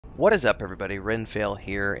What is up, everybody? Renfail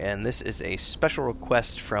here, and this is a special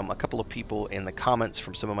request from a couple of people in the comments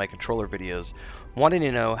from some of my controller videos wanting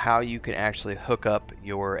to know how you can actually hook up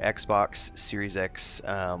your Xbox Series X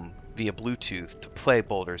via Bluetooth to play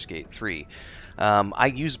Baldur's Gate 3. I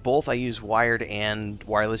use both. I use wired and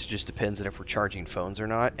wireless. It just depends on if we're charging phones or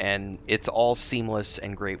not, and it's all seamless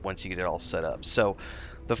and great once you get it all set up. So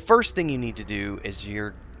the first thing you need to do is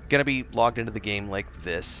you're going to be logged into the game like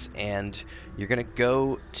this, and you're going to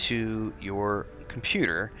go to your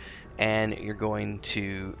computer and you're going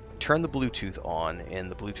to turn the Bluetooth on in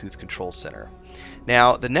the Bluetooth control center.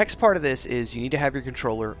 Now the next part of this is you need to have your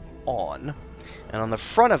controller on, and on the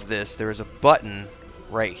front of this there is a button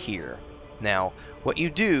right here. Now what you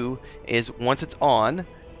do is once it's on,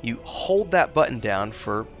 you hold that button down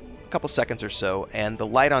for a couple seconds or so, and the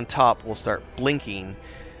light on top will start blinking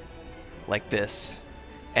like this,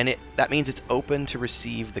 and that means it's open to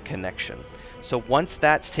receive the connection. So once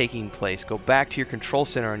that's taking place, go back to your control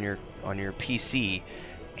center on your PC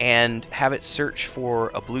and have it search for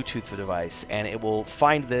a Bluetooth device, and it will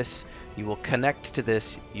find this. You will connect to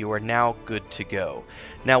this. You are now good to go.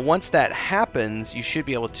 Now once that happens, you should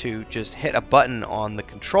be able to just hit a button on the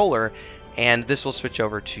controller and this will switch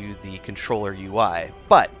over to the controller UI.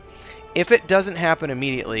 But if it doesn't happen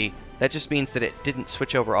immediately, that just means that it didn't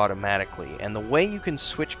switch over automatically. And the way you can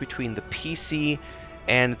switch between the PC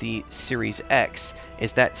and the Series X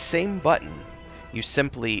is that same button. You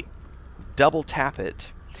simply double tap it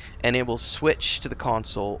and it will switch to the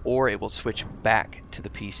console, or it will switch back to the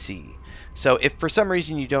PC. So if for some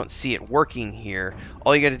reason you don't see it working here,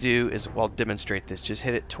 all you got to do is, well, I'll demonstrate this. Just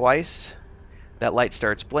hit it twice. That light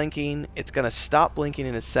starts blinking. It's going to stop blinking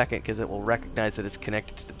in a second because it will recognize that it's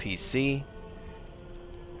connected to the PC.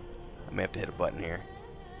 I may have to hit a button here.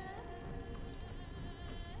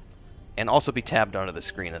 And also be tabbed onto the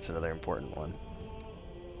screen. That's another important one.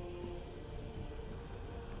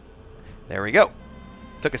 There we go.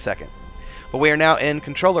 Took a second. But we are now in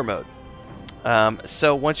controller mode.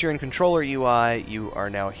 So once you're in controller UI, you are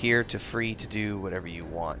now here to free to do whatever you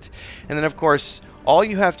want. And then of course, all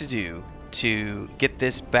you have to do to get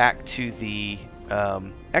this back to the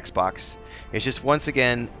Xbox is just once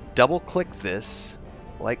again double click this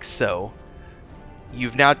like so.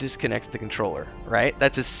 You've now disconnected the controller, right?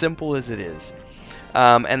 That's as simple as it is.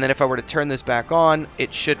 And then if I were to turn this back on,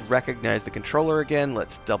 it should recognize the controller again.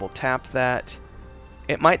 Let's double tap that.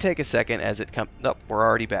 It might take a second as it comes up. Oh, we're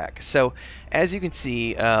already back. So as you can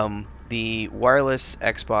see, the wireless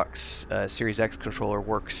Xbox Series X controller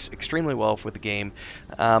works extremely well for the game.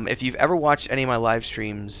 If you've ever watched any of my live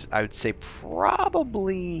streams, I would say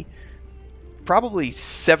probably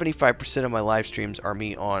 75% of my live streams are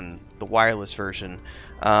me on the wireless version,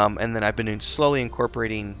 and then I've been slowly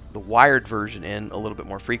incorporating the wired version in a little bit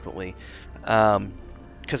more frequently,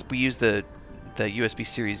 because we use the USB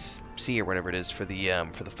Series C or whatever it is for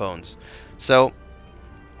the phones. So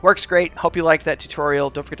works great. Hope you liked that tutorial.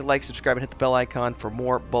 Don't forget to like, subscribe, and hit the bell icon for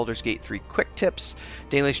more Baldur's Gate 3 quick tips.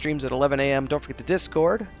 Daily streams at 11 a.m. Don't forget the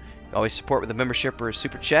Discord. Always support with a membership or a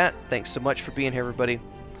super chat. Thanks so much for being here, everybody.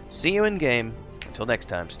 See you in game. Until next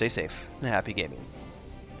time, stay safe and happy gaming.